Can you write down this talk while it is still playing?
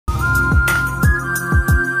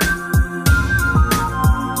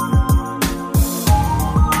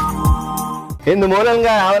ఇందు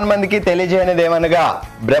మూలంగా 50 మందికి తెలియజేయనిది ఏమనగా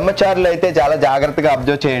బ్రహ్మచారులు అయితే చాలా జాగ్రత్తగా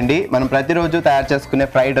అబ్జర్వ్ చేయండి. మనం ప్రతిరోజు తయారు చేసుకునే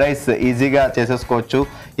ఫ్రైడ్ రైస్ ఈజీగా చేసేసుకోవచ్చు.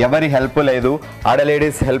 ఎవరి హెల్ప్ లేదు, ఆడ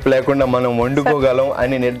లేడీస్ హెల్ప్ లేకుండా మనం వండుకోగలం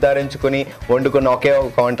అని నిర్ధారించుకుని వండుకున్న ఒకే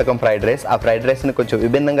ఒక వంటకం ఫ్రైడ్ రైస్. ఆ ఫ్రైడ్ రైస్ని కొంచెం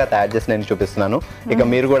విభిన్నంగా తయారు చేసి నేను చూపిస్తున్నాను. ఇక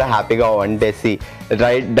మీరు కూడా హ్యాపీగా వండేసి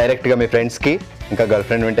డైరెక్ట్గా మీ ఫ్రెండ్స్కి, ఇంకా గర్ల్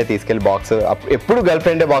ఫ్రెండ్ ఉంటే తీసుకెళ్ళి బాక్స్, ఎప్పుడు గర్ల్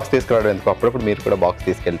ఫ్రెండే బాక్స్ తీసుకురావడం ఎందుకు, అప్పుడప్పుడు మీరు కూడా బాక్స్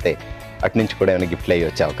తీసుకెళ్తే అటు నుంచి కూడా ఏమైనా గిఫ్ట్లు అయ్యి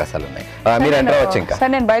వచ్చే అవకాశాలు ఉన్నాయి. మీరు ఎంటర్ అవ్వచ్చు. ఇంకా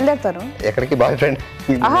నేను బయలుదేరుతాను. ఎక్కడికి? బాయ్ ఫ్రెండ్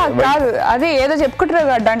కాదు, అదే ఏదో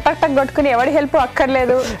చెప్పుకుంటారు టక్ టక్ కొట్టుకుని ఎవరి హెల్ప్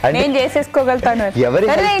అక్కర్లేదు, నేను చేసేసుకోగలుగుతాను.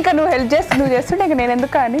 ఇంకా నువ్వు హెల్ప్ నువ్వు చేస్తుంటే నేను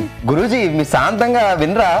ఎందుకు అని. గురూజీ మీ శాంతంగా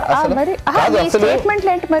వినరా?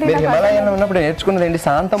 హిమాలయంలో ఉన్నప్పుడు నేర్చుకున్నది ఏంటి?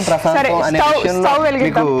 శాంతం ప్రశాంతం అనే విషయంలో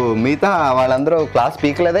మీకు మిగతా వాళ్ళందరూ క్లాస్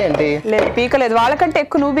పీకలేదా ఏంటి? పీకలేదు, వాళ్ళకంటే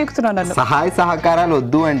ఎక్కువ నువ్వు పీకుతున్నాను. సహాయ సహకారాలు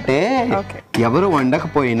వద్దు అంటే ఎవరు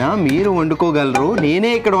వండకపోయినా మీరు వండుకోగలరు, నేనే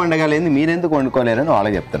ఇక్కడ వండగలేదు, మీరెందుకు వండుకోలేరు అని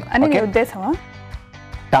వాళ్ళకి చెప్తాను.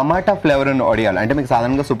 టమాటా ఫ్లేవర్ అని వడియాలు అంటే మీకు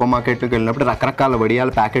సాధారణంగా సూపర్ మార్కెట్కి వెళ్ళినప్పుడు రకరకాల వడియాల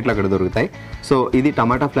ప్యాకెట్లు అక్కడ దొరుకుతాయి. సో ఇది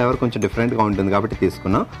టమాటా ఫ్లేవర్ కొంచెం డిఫరెంట్గా ఉంటుంది కాబట్టి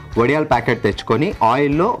తీసుకున్నాం. వడియాల ప్యాకెట్ తెచ్చుకొని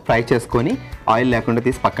ఆయిల్లో ఫ్రై చేసుకొని ఆయిల్ లేకుండా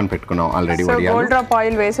తీసి పక్కన పెట్టుకున్నాం ఆల్రెడీ.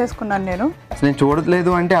 ఆయిల్ వేసేసుకున్నాను నేను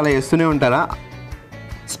చూడట్లేదు అంటే అలా వేస్తూనే ఉంటారా?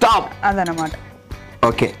 స్టాప్ అదనమాట.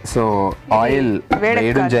 ఓకే, సో ఆయిల్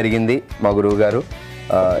వేయడం జరిగింది మా గురువు గారు.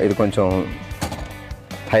 ఇది కొంచెం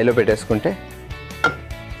హైలో పెట్టేసుకుంటే,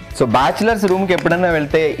 సో బ్యాచిలర్స్ రూమ్కి ఎప్పుడైనా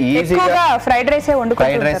వెళ్తే ఈజీగా ఫ్రైడ్ రైస్,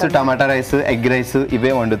 టమాటా రైస్, ఎగ్ రైస్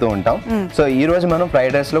ఇవే వండుతూ ఉంటాం. సో ఈ రోజు మనం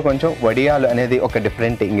ఫ్రైడ్ రైస్ లో కొంచెం వడియాలు అనేది ఒక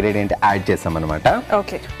డిఫరెంట్ ఇంగ్రీడియంట్ యాడ్ చేస్తాం అనమాట.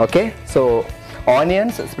 Okay, so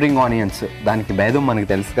onions, spring onions, దానికి భేదం మనకి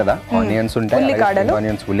తెలుసు కదా. ఆనియన్స్ ఉంటాయి,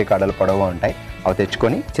 ఆనియన్స్ ఉల్లికాడలు పొడవుగా ఉంటాయి. అవి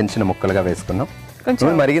తెచ్చుకొని చిన్న చిన్న ముక్కలుగా వేసుకున్నాం.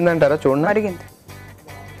 మరిగిందంటారా? చూడండి,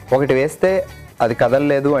 ఒకటి వేస్తే అది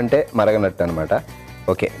కదలలేదు అంటే మరగనట్టు అనమాట.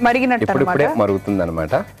 ఓకే, ఇప్పుడిప్పుడే మరుగుతుంది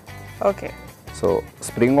అనమాట. ఓకే, సో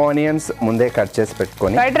స్ప్రింగ్ ఆనియన్స్ ముందే కట్ చేసి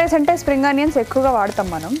పెట్టుకొని, ఫ్రైడ్ రైస్ అంటే స్ప్రింగ్ ఆనియన్స్ ఎక్కువగా వాడతాం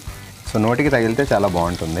మనం. సో నోటికి తగిలితే చాలా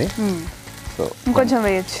బాగుంటుంది. సో ఇంకొంచెం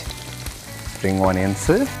వేయచ్చు. స్ప్రింగ్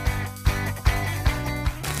ఆనియన్స్,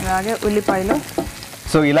 అలాగే ఉల్లిపాయలు.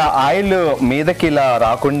 సో ఇలా ఆయిల్ మీదకి ఇలా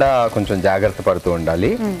రాకుండా కొంచెం జాగ్రత్త పడుతూ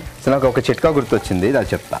ఉండాలి. సో నాకు ఒక చిట్కా గుర్తొచ్చింది, అది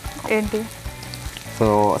చెప్తా. ఏంటి? సో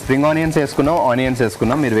స్ప్రింగ్ ఆనియన్స్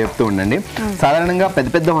వేసుకున్నాం, మీరు వేపుతూ ఉండండి. సాధారణంగా పెద్ద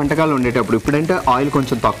పెద్ద వంటకాలు ఉండేటప్పుడు, ఇప్పుడంటే ఆయిల్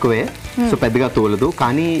కొంచెం తక్కువే, సో పెద్దగా తోలదు.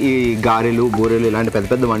 కానీ ఈ గారెలు, బూరెలు ఇలాంటి పెద్ద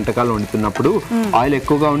పెద్ద వంటకాలు వండుతున్నప్పుడు ఆయిల్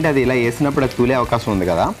ఎక్కువగా ఉండి అది ఇలా వేసినప్పుడు అది తూలే అవకాశం ఉంది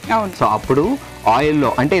కదా. సో అప్పుడు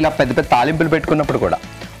ఆయిల్లో అంటే ఇలా పెద్ద పెద్ద తాలింపులు పెట్టుకున్నప్పుడు కూడా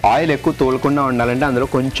ఆయిల్ ఎక్కువ తోలకుండా ఉండాలంటే అందులో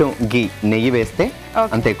కొంచెం నెయ్యి వేస్తే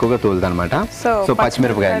అంత ఎక్కువగా తోలుదు అనమాట. సో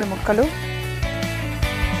పచ్చిమిరపకాయలు ముక్కలు.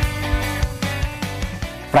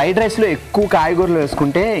 ఫ్రైడ్ రైస్లో ఎక్కువ కాయగూరలు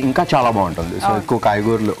వేసుకుంటే ఇంకా చాలా బాగుంటుంది. సో ఎక్కువ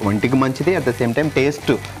కాయగూరలు ఒంటికి మంచిది, at the same time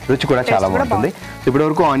taste, రుచి కూడా చాలా బాగుంటుంది. ఇప్పటి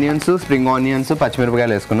వరకు ఆనియన్స్, స్ప్రింగ్ ఆనియన్స్,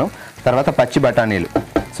 పచ్చిమిరపకాయలు వేసుకున్నాం. తర్వాత పచ్చి బఠానీలు.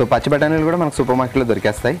 సో పచ్చి బఠానీలు కూడా మనకు సూపర్ మార్కెట్లో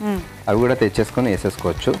దొరికేస్తాయి, అవి కూడా తెచ్చేసుకొని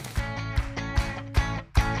వేసేసుకోవచ్చు.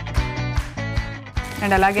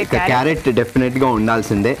 అండ్ అలాగే క్యారెట్ డెఫినెట్ గా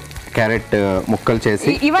ఉండాల్సిందే. క్యారెట్ ముక్కలు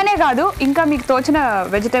చేసి, ఇవనే కాదు ఇంకా మీకు తోచిన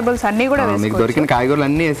వెజిటేబుల్స్ అన్ని కూడా మీకు దొరికిన కాయగూరలు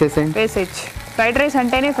అన్ని వేసేయచ్చు. ఫ్రైడ్ రైస్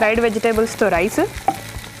అంటేనే ఫ్రైడ్ వెజిటేబుల్స్ తో రైస్.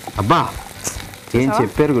 అబ్బా ఏం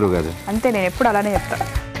చెప్పారు గురువు గారు. అంతే, నేను ఎప్పుడు అలానే చెప్తా.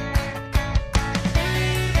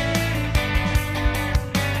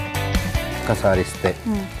 ఒకసారి ఇస్తే.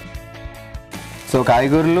 సో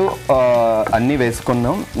కాయగూరలు అన్ని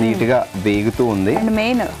వేసుకున్నాం, నీట్గా వేగుతూ ఉంది. అండ్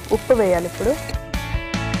మెయిన్ ఉప్పు వేయాలి ఇప్పుడు.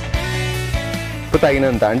 ఉప్పు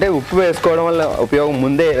తగినంత, అంటే ఉప్పు వేసుకోవడం వల్ల ఉపయోగం,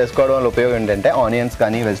 ముందే వేసుకోవడం వల్ల ఉపయోగం ఏంటంటే ఆనియన్స్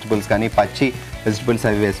కానీ వెజిటబుల్స్ కానీ పచ్చి వెజిటబుల్స్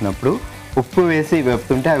అవి వేసినప్పుడు ఉప్పు వేసి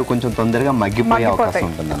వేపుతుంటే అవి కొంచెం తొందరగా మగ్గిపోయే అవకాశం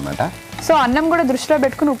ఉంటుంది అనమాట. సో అన్నం కూడా దృష్టిలో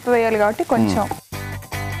పెట్టుకుని ఉప్పు వేయాలి కాబట్టి కొంచెం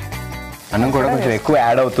అన్నం కూడా కొంచెం ఎక్కువ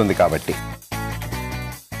యాడ్ అవుతుంది కాబట్టి.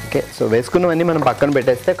 ఓకే, సో వేసుకున్నవన్నీ మనం పక్కన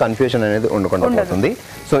పెట్టేస్తే కన్ఫ్యూజన్ అనేది ఉండకుండా పోతుంది.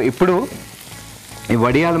 సో ఇప్పుడు ఈ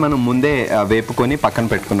వడియాలు మనం ముందే వేపుకొని పక్కన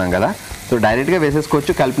పెట్టుకున్నాం కదా, సో డైరెక్ట్గా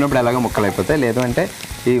వేసేసుకోవచ్చు. కలిపినప్పుడు ఎలాగో ముక్కలు అయిపోతాయి. లేదు అంటే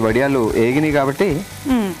ఈ వడియాలు ఏగినాయి కాబట్టి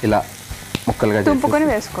ఇలా ముక్కలుగా తుంపుకొని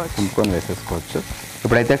వేసేసుకోవచ్చు.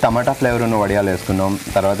 ఇప్పుడైతే టమాటా ఫ్లేవర్ ఉన్న వడియాలు వేసుకున్నాం.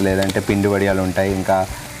 తర్వాత లేదంటే పిండి వడియాలు ఉంటాయి, ఇంకా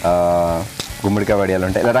గుమ్మడికాయ వడియాలు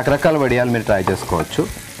ఉంటాయి, ఇలా రకరకాల వడియాలు మీరు ట్రై చేసుకోవచ్చు.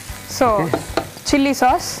 సో చిల్లీ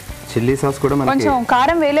సాస్ కూడా కొంచెం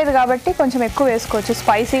కారం వేయలేదు కాబట్టి కొంచెం ఎక్కువ వేసుకోవచ్చు.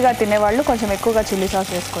 స్పైసీగా తినేవాళ్ళు కొంచెం ఎక్కువగా చిల్లీ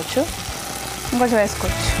సాస్ వేసుకోవచ్చు, ఇంకొంచెం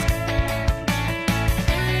వేసుకోవచ్చు.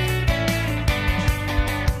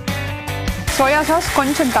 సోయా సాస్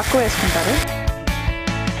కొంచెం తక్కువ వేసుకుంటారు.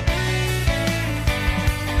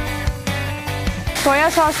 సోయా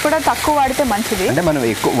సాస్ కూడా తక్కువ వాడితే మంచిది. అంటే మనం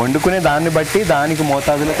ఎక్కువ వండుకునే దాన్ని బట్టి దానికి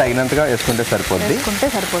మోతాదులో తగినంతగా వేసుకుంటే సరిపోతుంది.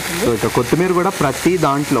 సో ఇక కొత్తిమీర కూడా ప్రతి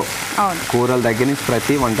దాంట్లో, కూరల దగ్గర నుంచి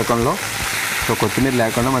ప్రతి వంటకంలో సో కొత్తిమీర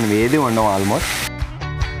లేకుండా మనం ఏది వండం ఆల్మోస్ట్.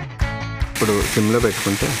 ఇప్పుడు సిమ్లో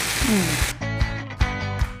పెట్టుకుంటే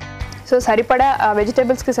సో సరిపడా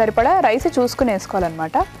వెజిటేబుల్స్కి సరిపడా రైస్ చూసుకుని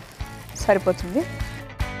వేసుకోవాలన్నమాట. సరిపోతుంది.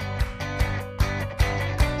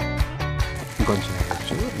 కొంచెం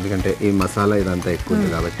ఎందుకంటే ఈ మసాలా ఇదంతా ఎక్కువ ఉంది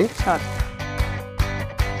కాబట్టి.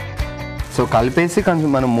 సో కలిపేసి కొంచెం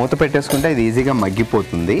మనం మూత పెట్టేసుకుంటే ఇది ఈజీగా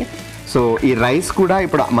మగ్గిపోతుంది. సో ఈ రైస్ కూడా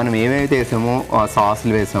ఇప్పుడు మనం ఏమైతే వేసామో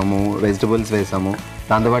సాస్లు వేసాము, వెజిటబుల్స్ వేసాము,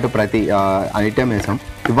 దాంతోపాటు ప్రతి ఐటెం వేసాం,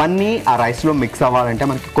 ఇవన్నీ ఆ రైస్లో మిక్స్ అవ్వాలంటే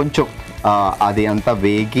మనకి కొంచెం అది అంతా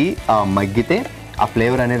వేగి మగ్గితే ఆ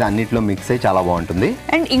ఫ్లేవర్ అనేది అన్నిట్లో మిక్స్ అయ్యి చాలా బాగుంటుంది.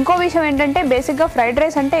 అండ్ ఇంకో విషయం ఏంటంటే బేసిక్గా ఫ్రైడ్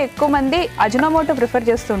రైస్ అంటే ఎక్కువ మంది అజినోమోటో ప్రిఫర్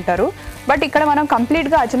చేస్తుంటారు. బట్ ఇక్కడ మనం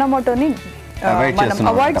కంప్లీట్గా అజినోమోటోని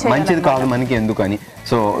మంచిది కాదు మనకి, ఎందుకని.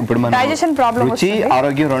 సో ఇప్పుడు మనం డైజెషన్ ప్రాబ్లమ్, రుచి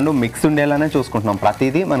ఆరోగ్యం రెండు మిక్స్ ఉండేలానే చూసుకుంటున్నాం.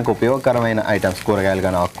 ప్రతిదీ మనకు ఉపయోగకరమైన ఐటమ్స్, కూరగాయలు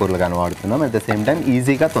కానీ ఆకుకూరలు కానీ వాడుతున్నాం. అట్ ద సేమ్ టైం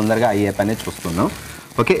ఈజీగా తొందరగా అయ్యే పని చూస్తున్నాం.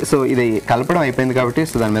 ఓకే, సో ఇది కలపడం అయిపోయింది కాబట్టి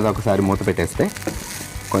సో దాని మీద ఒకసారి మూత పెట్టేస్తే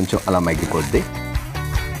కొంచెం అలా మగ్గిపోద్ది,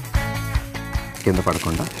 కింద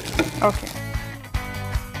పడకుండా. ఓకే,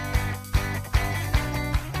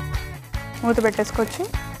 మూత పెట్టేసుకోవచ్చు.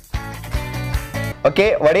 ఓకే,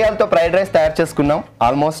 వడియాలతో ఫ్రైడ్ రైస్ తయారు చేసుకున్నాం.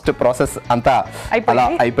 ఆల్మోస్ట్ ప్రాసెస్ అంతా అలా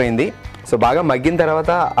అయిపోయింది. సో బాగా మగ్గిన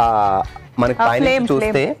తర్వాత మనకి పైన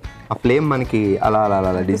చూస్తే ఆ ఫ్లేమ్ మనకి అలా అలా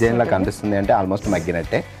అలా డిజైన్ లా కనిపిస్తుంది, అంటే ఆల్మోస్ట్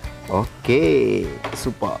మగ్గినట్టే. Okay,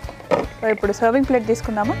 super. ఇప్పుడు సర్వింగ్ ప్లేట్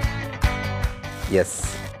తీసుకుందామా? ఎస్,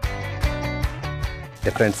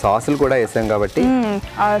 డిఫరెంట్ సాసులు కూడా వేసాం కాబట్టి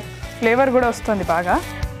ఆ ఫ్లేవర్ కూడా వస్తుంది బాగా.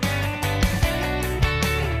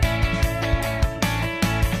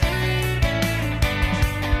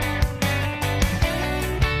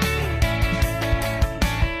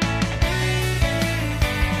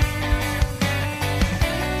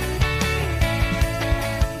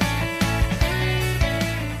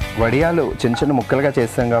 వడియాలు చిన్న చిన్న ముక్కలుగా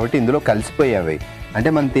చేస్తాం కాబట్టి ఇందులో కలిసిపోయావి, అంటే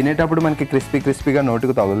మనం తినేటప్పుడు మనకి క్రిస్పీగా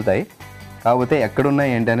నోటుకు తగులుతాయి. కాకపోతే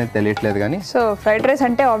ఎక్కడున్నాయి ఏంటి అనేది తెలియట్లేదు. కానీ సో ఫ్రైడ్ రైస్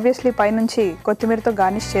అంటే ఆబ్వియస్లీ పైనుంచి కొత్తిమీరతో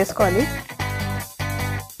గార్నిష్ చేసుకోవాలి.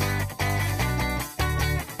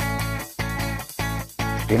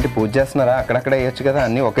 ఏంటి పూజ చేస్తున్నారా? అక్కడక్కడ వేయచ్చు కదా,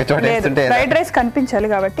 అన్ని ఒకే చోట వేస్తుంటే. ఫ్రైడ్ రైస్ కనిపించాలి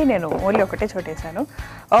కాబట్టి నేను ఓన్లీ ఒకటే చోట వేసాను.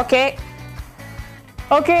 Okay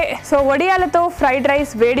okay, so వడియాలతో fried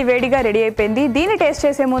rice వేడిగా రెడీ అయిపోయింది. దీన్ని టేస్ట్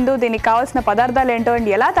చేసే ముందు దీనికి కావాల్సిన పదార్థాలు ఏంటో అండ్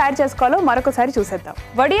ఎలా తయారు చేసుకోవాలో మరొకసారి చూసేద్దాం.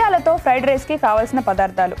 వడియాలతో ఫ్రైడ్ రైస్కి కావాల్సిన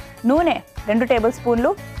పదార్థాలు: నూనె 2 టేబుల్ స్పూన్లు,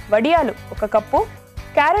 వడియాలు 1 కప్పు,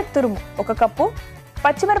 క్యారెట్ తురుము 1 కప్పు,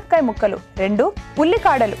 పచ్చిమిరపకాయ ముక్కలు 2,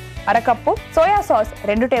 ఉల్లికాడలు 1/2 కప్పు, సోయా సాస్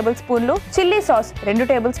 2 టేబుల్ స్పూన్లు, చిల్లీ సాస్ 2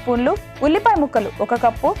 టేబుల్ స్పూన్లు, ఉల్లిపాయ ముక్కలు 1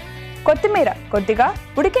 కప్పు, కొత్తిమీర కొద్దిగా,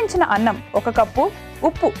 ఉడికించిన అన్నం 1 కప్పు,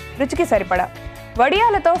 ఉప్పు రుచికి సరిపడా.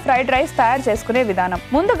 వడియాలతో ఫ్రైడ్ రైస్ తయారు చేసుకునే విధానం: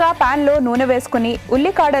 ముందుగా పాన్ లో నూనె వేసుకుని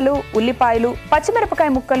ఉల్లికాడలు, ఉల్లిపాయలు, పచ్చిమిరపకాయ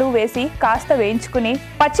ముక్కలు వేసి కాస్త వేయించుకుని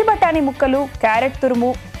పచ్చి బఠానీ ముక్కలు, క్యారెట్ తురుము,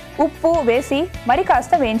 ఉప్పు వేసి మరి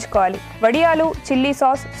కాస్త వేయించుకోవాలి. వడియాలు, చిల్లీ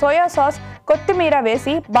సాస్, సోయా సాస్, కొత్తిమీర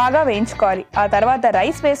వేసి బాగా వేయించుకోవాలి. ఆ తర్వాత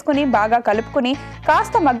రైస్ వేసుకుని బాగా కలుపుకుని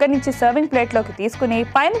కాస్త మగ్గనించి సర్వింగ్ ప్లేట్లోకి తీసుకుని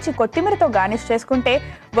పైనుంచి కొత్తిమీరతో గార్నిష్ చేసుకుంటే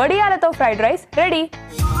వడియాలతో ఫ్రైడ్ రైస్ రెడీ.